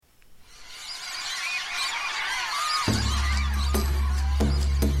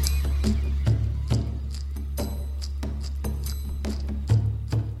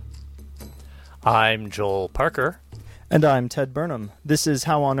I'm Joel Parker. And I'm Ted Burnham. This is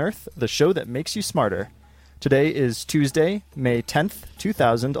How on Earth, the show that makes you smarter. Today is Tuesday, May 10th,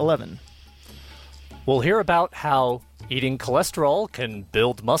 2011. We'll hear about how eating cholesterol can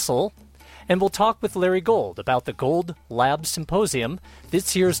build muscle, and we'll talk with Larry Gold about the Gold Lab Symposium.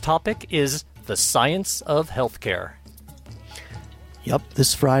 This year's topic is the science of healthcare. Yep,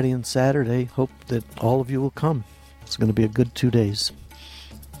 this Friday and Saturday. Hope that all of you will come. It's going to be a good 2 days.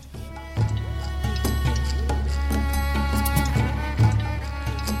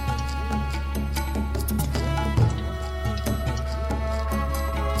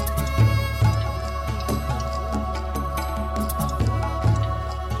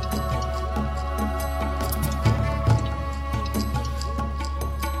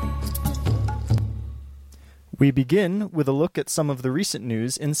 We begin with a look at some of the recent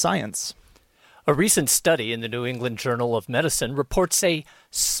news in science. A recent study in the New England Journal of Medicine reports a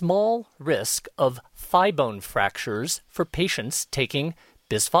small risk of thigh bone fractures for patients taking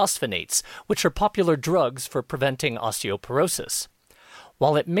bisphosphonates, which are popular drugs for preventing osteoporosis.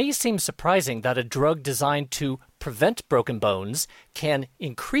 While it may seem surprising that a drug designed to prevent broken bones can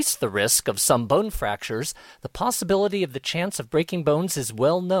increase the risk of some bone fractures, the possibility of the chance of breaking bones is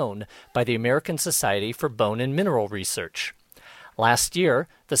well known by the American Society for Bone and Mineral Research. Last year,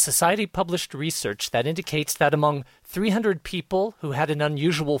 the Society published research that indicates that among 300 people who had an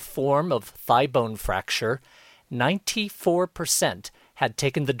unusual form of thigh bone fracture, 94% had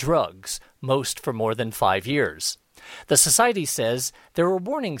taken the drugs, most for more than 5 years. The Society says there are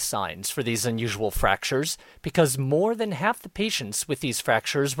warning signs for these unusual fractures because more than half the patients with these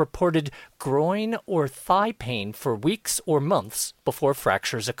fractures reported groin or thigh pain for weeks or months before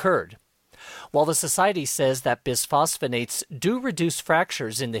fractures occurred. While the Society says that bisphosphonates do reduce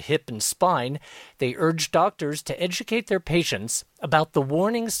fractures in the hip and spine, they urge doctors to educate their patients about the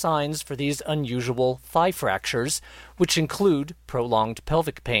warning signs for these unusual thigh fractures, which include prolonged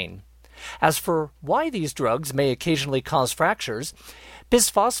pelvic pain. As for why these drugs may occasionally cause fractures,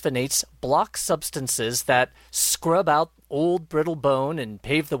 bisphosphonates block substances that scrub out old brittle bone and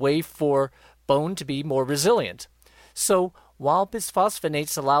pave the way for bone to be more resilient. So, while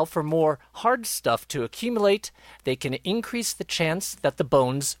bisphosphonates allow for more hard stuff to accumulate, they can increase the chance that the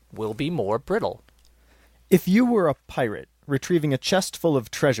bones will be more brittle. If you were a pirate retrieving a chest full of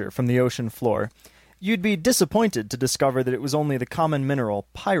treasure from the ocean floor, you'd be disappointed to discover that it was only the common mineral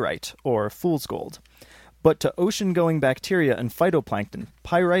pyrite, or fool's gold. But to ocean-going bacteria and phytoplankton,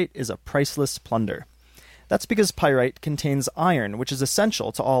 pyrite is a priceless plunder. That's because pyrite contains iron, which is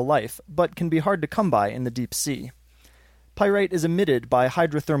essential to all life, but can be hard to come by in the deep sea. Pyrite is emitted by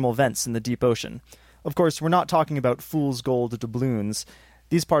hydrothermal vents in the deep ocean. Of course, we're not talking about fool's gold doubloons.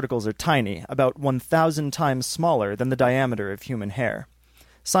 These particles are tiny, about 1,000 times smaller than the diameter of human hair.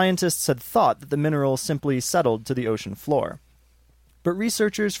 Scientists had thought that the mineral simply settled to the ocean floor. But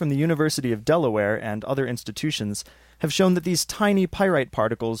researchers from the University of Delaware and other institutions have shown that these tiny pyrite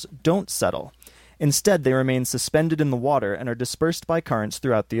particles don't settle. Instead, they remain suspended in the water and are dispersed by currents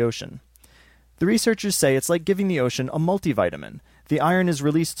throughout the ocean. The researchers say it's like giving the ocean a multivitamin. The iron is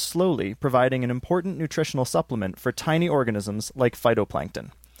released slowly, providing an important nutritional supplement for tiny organisms like phytoplankton.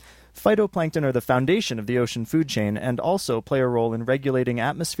 Phytoplankton are the foundation of the ocean food chain and also play a role in regulating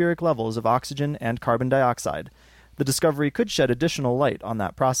atmospheric levels of oxygen and carbon dioxide. The discovery could shed additional light on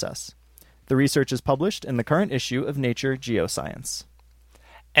that process. The research is published in the current issue of Nature Geoscience.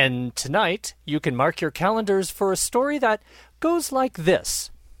 And tonight, you can mark your calendars for a story that goes like this.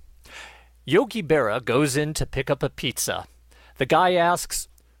 Yogi Berra goes in to pick up a pizza. The guy asks,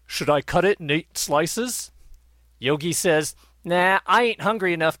 "Should I cut it in 8 slices?" Yogi says, "Nah, I ain't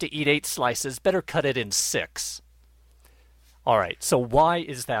hungry enough to eat 8 slices. Better cut it in 6. All right, so why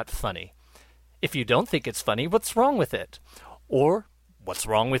is that funny? If you don't think it's funny, what's wrong with it? Or what's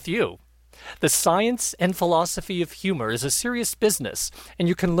wrong with you? The science and philosophy of humor is a serious business, and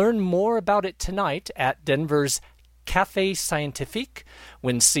you can learn more about it tonight at Denver's Café Scientifique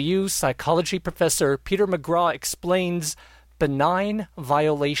when CU psychology professor Peter McGraw explains benign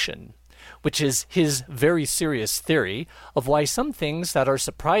violation, which is his very serious theory of why some things that are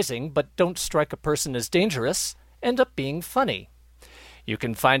surprising but don't strike a person as dangerous end up being funny. You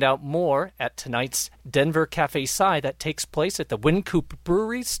can find out more at tonight's Denver Café Sci that takes place at the Wynkoop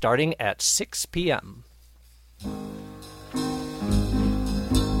Brewery starting at 6 p.m.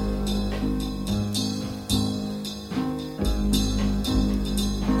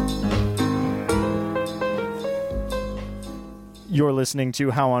 You're listening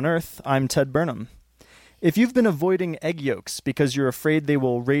to How on Earth. I'm Ted Burnham. If you've been avoiding egg yolks because you're afraid they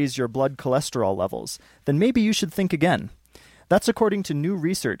will raise your blood cholesterol levels, then maybe you should think again. That's according to new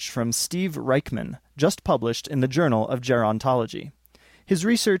research from Steve Reichman, just published in the Journal of Gerontology. His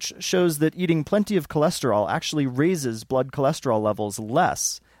research shows that eating plenty of cholesterol actually raises blood cholesterol levels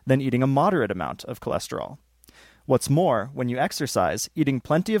less than eating a moderate amount of cholesterol. What's more, when you exercise, eating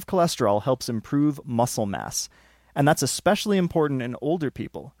plenty of cholesterol helps improve muscle mass. And that's especially important in older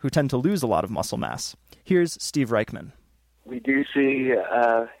people who tend to lose a lot of muscle mass. Here's Steve Reichman. We do see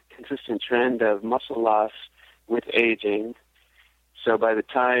a consistent trend of muscle loss with aging. So by the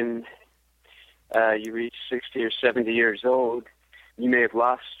time you reach 60 or 70 years old, you may have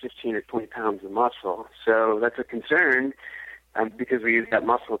lost 15 or 20 pounds of muscle. So that's a concern because we use that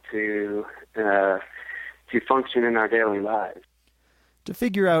muscle to function in our daily lives. To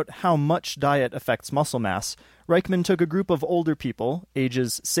figure out how much diet affects muscle mass, Reichman took a group of older people,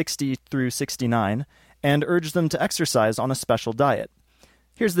 ages 60 through 69, and urged them to exercise on a special diet.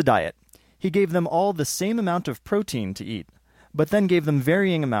 Here's the diet. He gave them all the same amount of protein to eat, but then gave them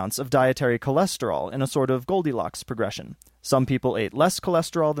varying amounts of dietary cholesterol in a sort of Goldilocks progression. Some people ate less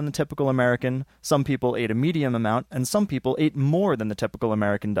cholesterol than the typical American, some people ate a medium amount, and some people ate more than the typical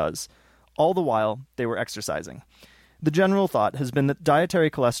American does. All the while, they were exercising. The general thought has been that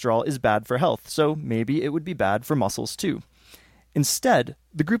dietary cholesterol is bad for health, so maybe it would be bad for muscles too. Instead,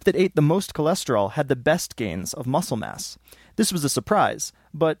 the group that ate the most cholesterol had the best gains of muscle mass. This was a surprise,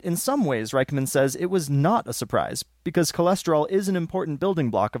 but in some ways, Reichman says it was not a surprise, because cholesterol is an important building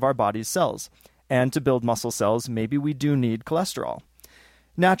block of our body's cells. And to build muscle cells, maybe we do need cholesterol.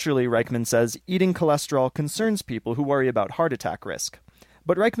 Naturally, Reichman says, eating cholesterol concerns people who worry about heart attack risk.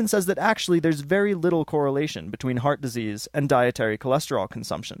 But Reichman says that actually there's very little correlation between heart disease and dietary cholesterol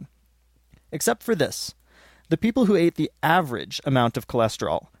consumption. Except for this. The people who ate the average amount of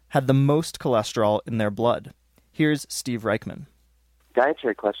cholesterol had the most cholesterol in their blood. Here's Steve Reichman.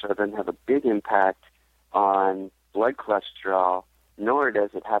 Dietary cholesterol doesn't have a big impact on blood cholesterol, nor does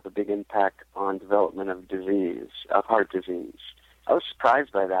it have a big impact on development of disease, of heart disease. I was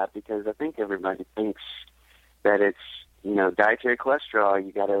surprised by that because I think everybody thinks that it's, dietary cholesterol,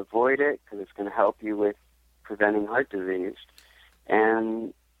 you got to avoid it because it's going to help you with preventing heart disease.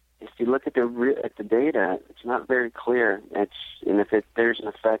 And if you look at the data, it's not very clear. There's an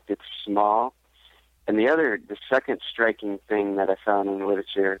effect, it's small. And the second striking thing that I found in the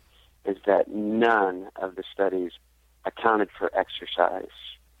literature is that none of the studies accounted for exercise.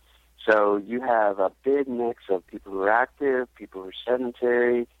 So you have a big mix of people who are active, people who are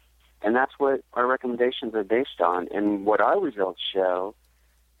sedentary, and that's what our recommendations are based on. And what our results show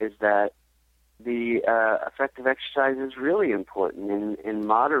is that the effect of exercise is really important in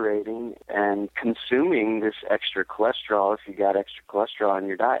moderating and consuming this extra cholesterol if you got extra cholesterol in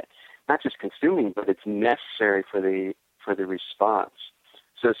your diet. Not just consuming, but it's necessary for the response.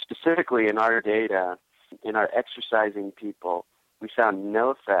 So specifically in our data, in our exercising people, we found no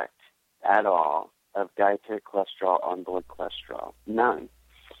effect at all of dietary cholesterol on blood cholesterol. None.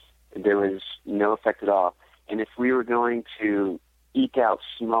 There was no effect at all. And if we were going to eke out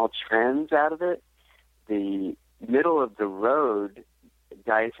small trends out of it, the middle of the road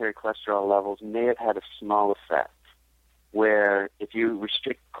dietary cholesterol levels may have had a small effect, where if you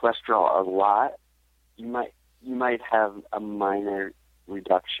restrict cholesterol a lot, you might have a minor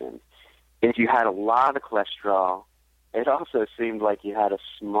reduction. If you had a lot of cholesterol, it also seemed like you had a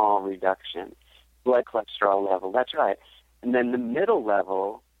small reduction. Blood cholesterol level, that's right. And then the middle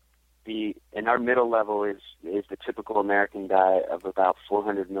level, and our middle level is the typical American diet of about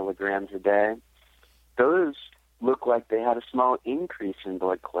 400 milligrams a day. Those look like they had a small increase in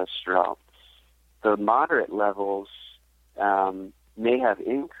blood cholesterol. The moderate levels may have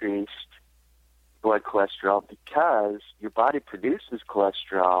increased blood cholesterol because your body produces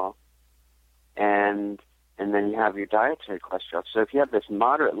cholesterol, and then you have your dietary cholesterol. So if you have this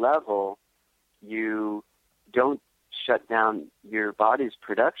moderate level, you don't shut down your body's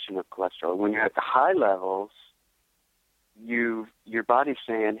production of cholesterol. When you're at the high levels, your body's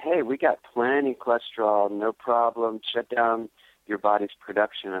saying, hey, we got plenty of cholesterol, no problem, shut down your body's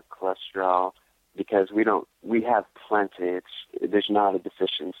production of cholesterol because we have plenty. There's not a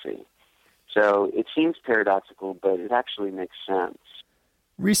deficiency. So it seems paradoxical, but it actually makes sense.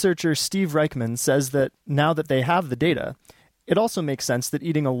 Researcher Steve Reichman says that now that they have the data, it also makes sense that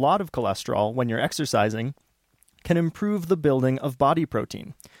eating a lot of cholesterol when you're exercising can improve the building of body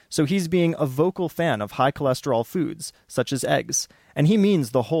protein. So he's being a vocal fan of high cholesterol foods, such as eggs. And he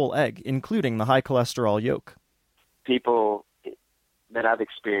means the whole egg, including the high cholesterol yolk. People that I've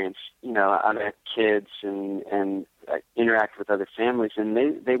experienced, I've had kids and interact with other families, and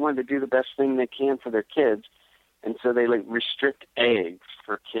they want to do the best thing they can for their kids. And so they restrict eggs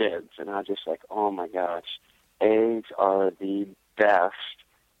for kids. And I just oh my gosh, eggs are the best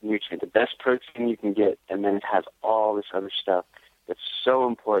nutrient, the best protein you can get, and then it has all this other stuff that's so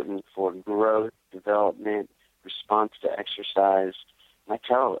important for growth, development, response to exercise. And I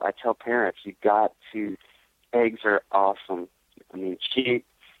tell parents, eggs are awesome. I mean, cheap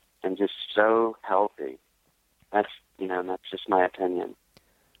and just so healthy. That's just my opinion.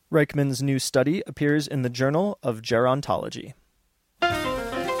 Reichman's new study appears in the Journal of Gerontology.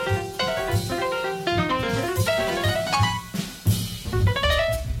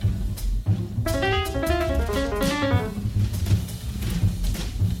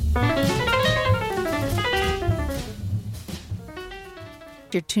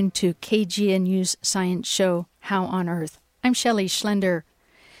 You're tuned to KGNU's Science Show, How on Earth. I'm Shelley Schlender.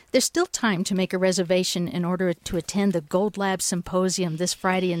 There's still time to make a reservation in order to attend the Gold Lab Symposium this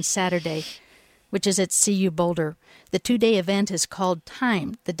Friday and Saturday, which is at CU Boulder. The two-day event is called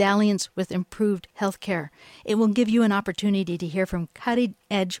Time, the Dalliance with Improved Healthcare. It will give you an opportunity to hear from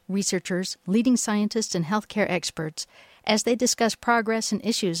cutting-edge researchers, leading scientists, and healthcare experts as they discuss progress and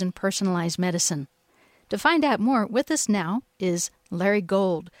issues in personalized medicine. To find out more, with us now is Larry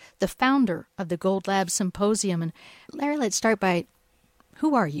Gold, the founder of the Gold Lab Symposium. And Larry, let's start by,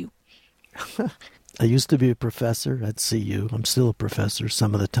 who are you? I used to be a professor at CU. I'm still a professor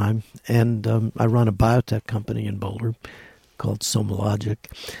some of the time. And I run a biotech company in Boulder called SomaLogic.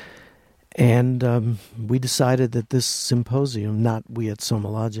 And we decided that this symposium, not we at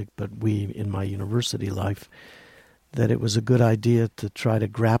SomaLogic, but we in my university life, that it was a good idea to try to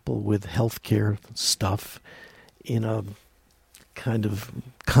grapple with healthcare stuff in a kind of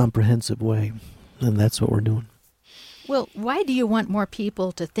comprehensive way. And that's what we're doing. Well, why do you want more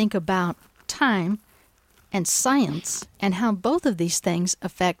people to think about time and science and how both of these things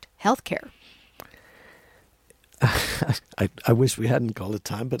affect healthcare? I wish we hadn't called it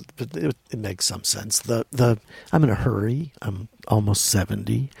time, but it makes some sense. I'm in a hurry. I'm almost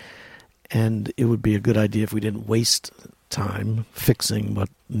 70. And it would be a good idea if we didn't waste time fixing what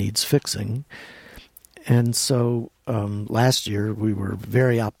needs fixing. And so last year we were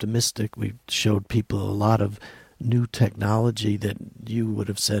very optimistic. We showed people a lot of new technology that you would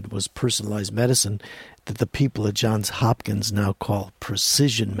have said was personalized medicine, that the people at Johns Hopkins now call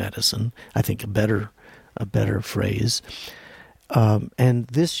precision medicine. I think a better phrase. And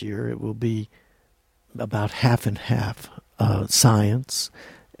this year it will be about half and half science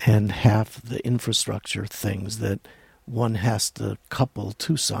and half the infrastructure things that one has to couple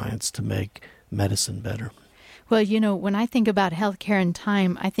to science to make medicine better. Well, when I think about healthcare and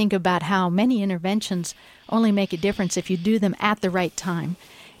time, I think about how many interventions only make a difference if you do them at the right time.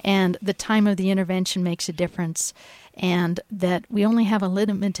 And the time of the intervention makes a difference. And that we only have a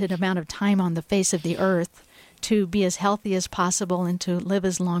limited amount of time on the face of the earth to be as healthy as possible and to live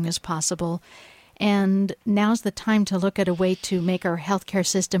as long as possible. And now's the time to look at a way to make our healthcare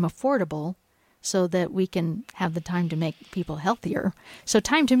system affordable so that we can have the time to make people healthier. So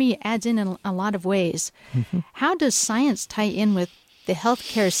time to me adds in a lot of ways. Mm-hmm. How does science tie in with the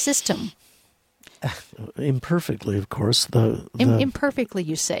healthcare system? Imperfectly, of course. Imperfectly,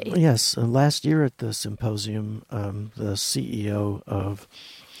 you say? Yes. Last year at the symposium, the CEO of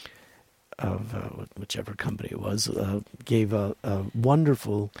whichever company it was gave a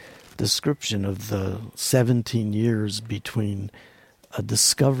wonderful description of the 17 years between a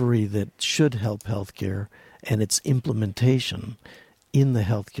discovery that should help healthcare and its implementation in the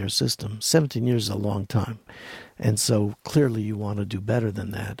healthcare system. 17 years is a long time. And so clearly you want to do better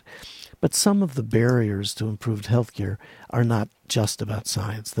than that. But some of the barriers to improved healthcare are not just about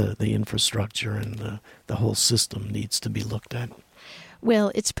science. The infrastructure and the whole system needs to be looked at.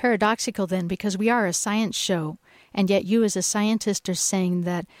 Well, it's paradoxical then, because we are a science show, and yet you as a scientist are saying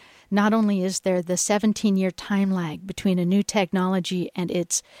that not only is there the 17-year time lag between a new technology and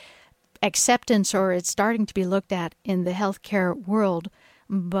its acceptance or it's starting to be looked at in the healthcare world,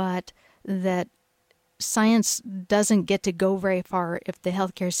 but that science doesn't get to go very far if the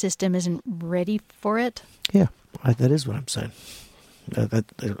healthcare system isn't ready for it? Yeah, that is what I'm saying. I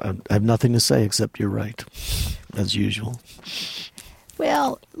have nothing to say except you're right, as usual.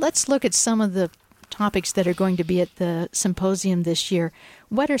 Well, let's look at some of the topics that are going to be at the symposium this year.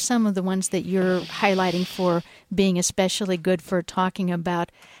 What are some of the ones that you're highlighting for being especially good for talking about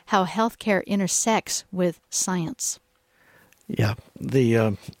how healthcare intersects with science? Yeah,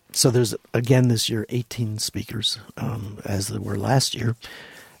 so there's, again this year, 18 speakers, as there were last year.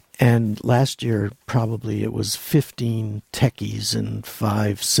 And last year, probably it was 15 techies and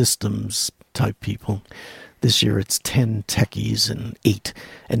 5 systems type people. This year it's 10 techies and 8.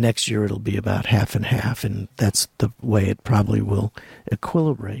 And next year it'll be about half and half. And that's the way it probably will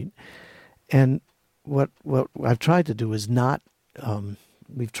equilibrate. And what I've tried to do is not.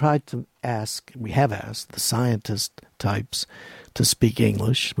 We have asked the scientist types to speak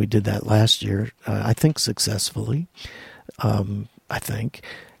English. We did that last year, I think successfully. I think.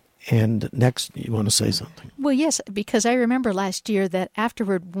 And next, you want to say something? Well, yes, because I remember last year that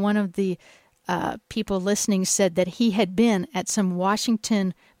afterward, one of the people listening said that he had been at some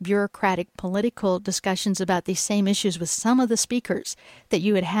Washington bureaucratic political discussions about these same issues with some of the speakers that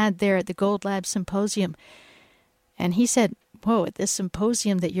you had there at the Gold Lab Symposium. And he said, whoa, at this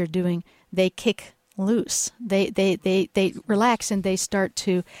symposium that you're doing, they kick loose. They relax and they start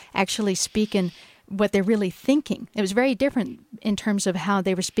to actually speak in what they're really thinking. It was very different in terms of how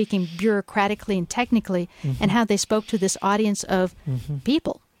they were speaking bureaucratically and technically, and how they spoke to this audience of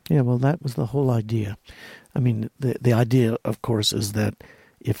people. Yeah, well, that was the whole idea. I mean, the idea, of course, is that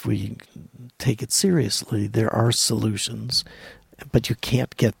if we take it seriously, there are solutions, but you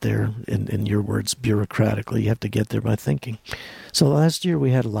can't get there, in your words, bureaucratically. You have to get there by thinking. So last year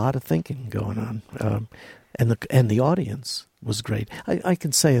we had a lot of thinking going on, and the audience was great. I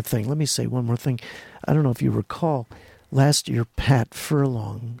can say a thing. Let me say one more thing. I don't know if you recall, last year Pat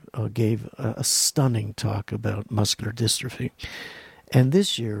Furlong gave a stunning talk about muscular dystrophy. And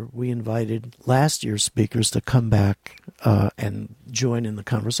this year we invited last year's speakers to come back and join in the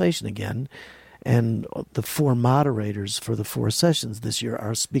conversation again. And the 4 moderators for the 4 sessions this year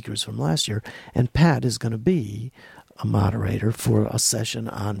are speakers from last year. And Pat is going to be a moderator for a session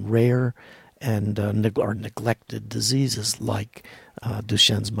on rare and or neglected diseases like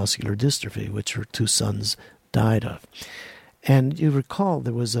Duchenne's muscular dystrophy, which her 2 sons died of. And you recall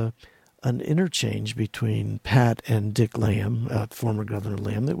there was an interchange between Pat and Dick Lamb, former Governor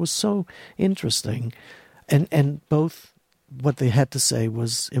Lamb, that was so interesting. And both, what they had to say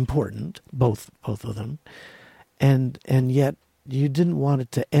was important, both of them. And yet you didn't want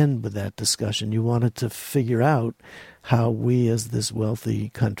it to end with that discussion. You wanted to figure out how we as this wealthy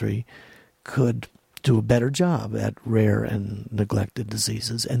country could do a better job at rare and neglected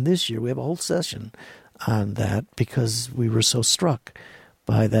diseases. And this year we have a whole session on that because we were so struck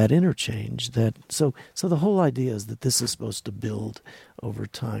by that interchange. That so the whole idea is that this is supposed to build over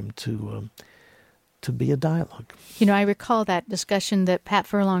time to be a dialogue. You know, I recall that discussion that Pat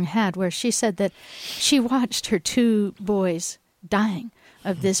Furlong had where she said that she watched her 2 boys dying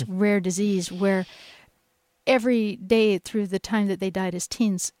of this rare disease, where every day through the time that they died as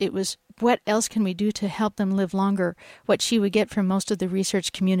teens, it was, what else can we do to help them live longer? What she would get from most of the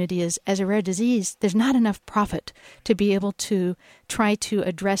research community is, as a rare disease, there's not enough profit to be able to try to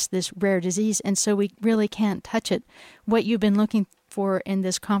address this rare disease, and so we really can't touch it. What you've been looking for in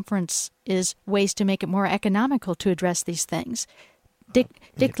this conference is ways to make it more economical to address these things.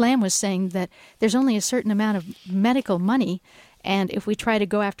 Dick Lamb was saying that there's only a certain amount of medical money, and if we try to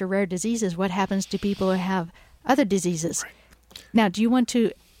go after rare diseases, what happens to people who have other diseases? Right. Now, do you want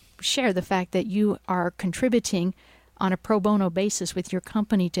to share the fact that you are contributing on a pro bono basis with your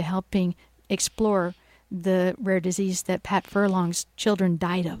company to helping explore the rare disease that Pat Furlong's children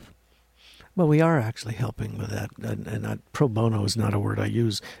died of? Well, we are actually helping with that, and pro bono is not a word I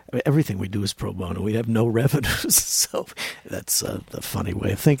use. I mean, everything we do is pro bono. We have no revenues, so that's the funny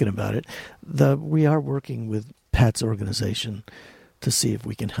way of thinking about it. We are working with Pat's organization to see if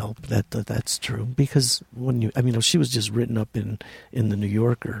we can help. That's true, because she was just written up in the New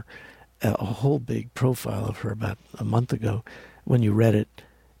Yorker, a whole big profile of her about a month ago. When you read it,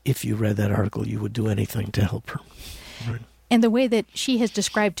 if you read that article, you would do anything to help her. Right. And the way that she has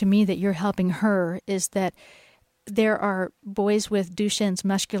described to me that you're helping her is that there are boys with Duchenne's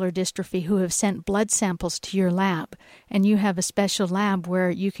muscular dystrophy who have sent blood samples to your lab, and you have a special lab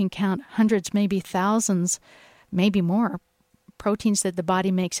where you can count hundreds, maybe thousands, maybe more, proteins that the body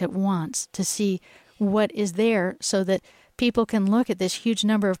makes at once to see what is there, so that people can look at this huge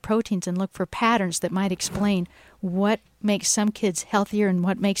number of proteins and look for patterns that might explain what makes some kids healthier and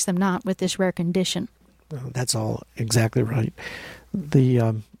what makes them not with this rare condition. Well, that's all exactly right.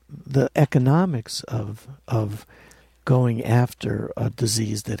 The economics of going after a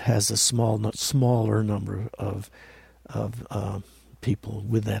disease that has a smaller number of people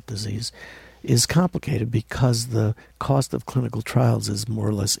with that disease is complicated, because the cost of clinical trials is more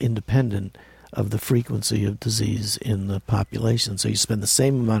or less independent of the frequency of disease in the population. So you spend the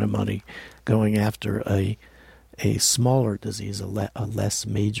same amount of money going after a smaller disease, a less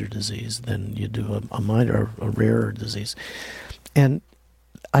major disease, than you do a minor, a rarer disease. And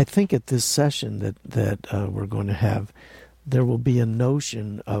I think at this session that we're going to have, there will be a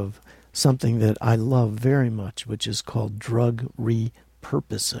notion of something that I love very much, which is called drug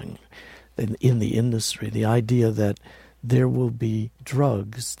repurposing in the industry. The idea that there will be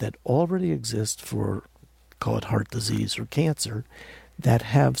drugs that already exist for, call it heart disease or cancer, that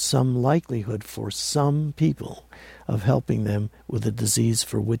have some likelihood for some people of helping them with a disease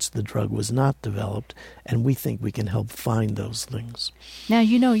for which the drug was not developed, and we think we can help find those things. Now,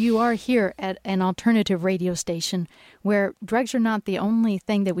 you are here at an alternative radio station where drugs are not the only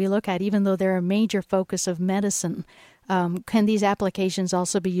thing that we look at, even though they're a major focus of medicine. Can these applications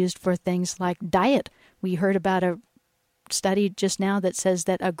also be used for things like diet? We heard about a study just now that says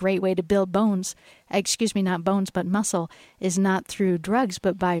that a great way to build not bones, but muscle, is not through drugs,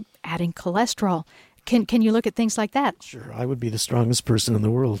 but by adding cholesterol. Can you look at things like that? Sure. I would be the strongest person in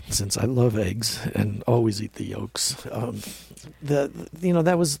the world since I love eggs and always eat the yolks.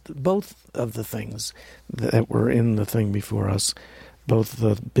 That was both of the things that were in the thing before us, both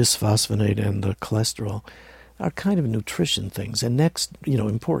the bisphosphonate and the cholesterol, are kind of nutrition things and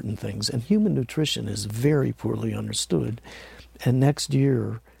important things. And human nutrition is very poorly understood. And next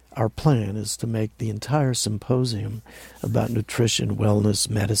year, our plan is to make the entire symposium about nutrition, wellness,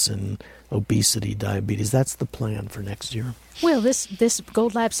 medicine, obesity, diabetes. That's the plan for next year. Well, this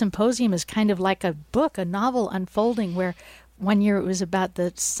Gold Lab Symposium is kind of like a book, a novel unfolding, where one year it was about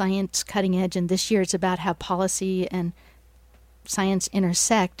the science cutting edge, and this year it's about how policy and science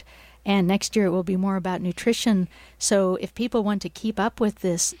intersect. And next year it will be more about nutrition. So if people want to keep up with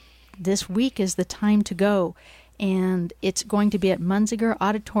this week is the time to go. And it's going to be at Munziger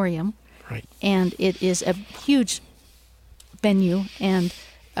Auditorium. Right. And it is a huge venue. And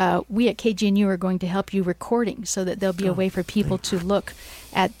we at KGNU are going to help you recording so that there'll be a way for people to look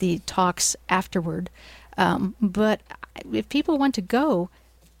at the talks afterward. But if people want to go,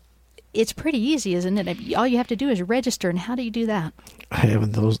 it's pretty easy, isn't it? All you have to do is register. And how do you do that? I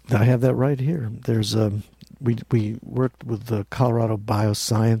have that right here. There's we worked with the Colorado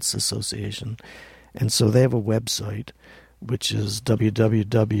Bioscience Association, and so they have a website which is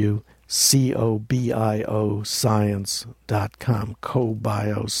www.cobioscience.com,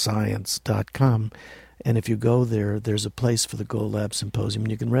 cobioscience.com. And if you go there, there's a place for the Gold Lab Symposium,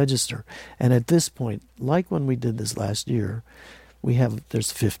 and you can register. And at this point, like when we did this last year,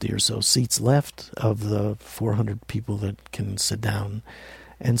 there's 50 or so seats left of the 400 people that can sit down.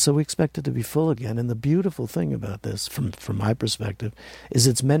 And so we expect it to be full again. And the beautiful thing about this, from my perspective, is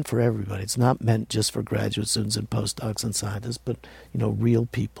it's meant for everybody. It's not meant just for graduate students and postdocs and scientists, but, real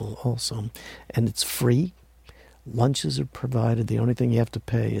people also. And it's free. Lunches are provided. The only thing you have to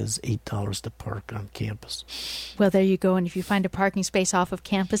pay is $8 to park on campus. Well, there you go. And if you find a parking space off of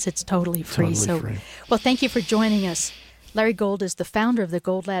campus, it's totally free. Free. Well, thank you for joining us. Larry Gold is the founder of the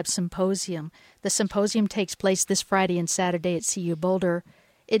Gold Lab Symposium. The symposium takes place this Friday and Saturday at CU Boulder.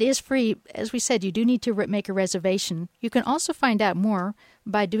 It is free. As we said, you do need to make a reservation. You can also find out more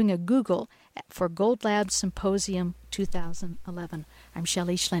by doing a Google for Gold Lab Symposium 2011. I'm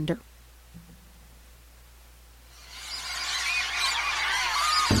Shelley Schlender.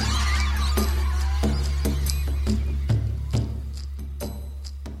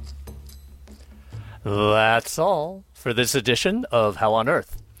 That's all for this edition of How on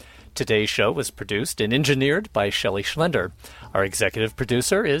Earth. Today's show was produced and engineered by Shelley Schlender. Our executive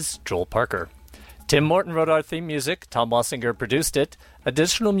producer is Joel Parker. Tim Morton wrote our theme music. Tom Wassinger produced it.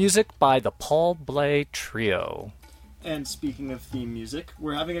 Additional music by the Paul Bley Trio. And speaking of theme music,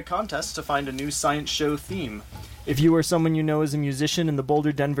 we're having a contest to find a new science show theme. If you or someone you know is a musician in the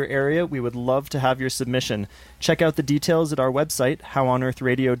Boulder-Denver area, we would love to have your submission. Check out the details at our website,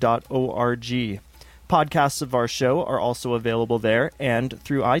 howonearthradio.org. Podcasts of our show are also available there and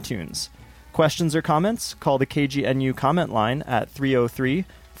through iTunes. Questions or comments? Call the KGNU comment line at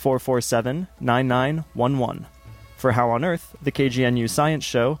 303-447-9911. For How on Earth, the KGNU Science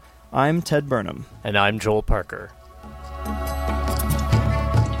Show, I'm Ted Burnham. And I'm Joel Parker.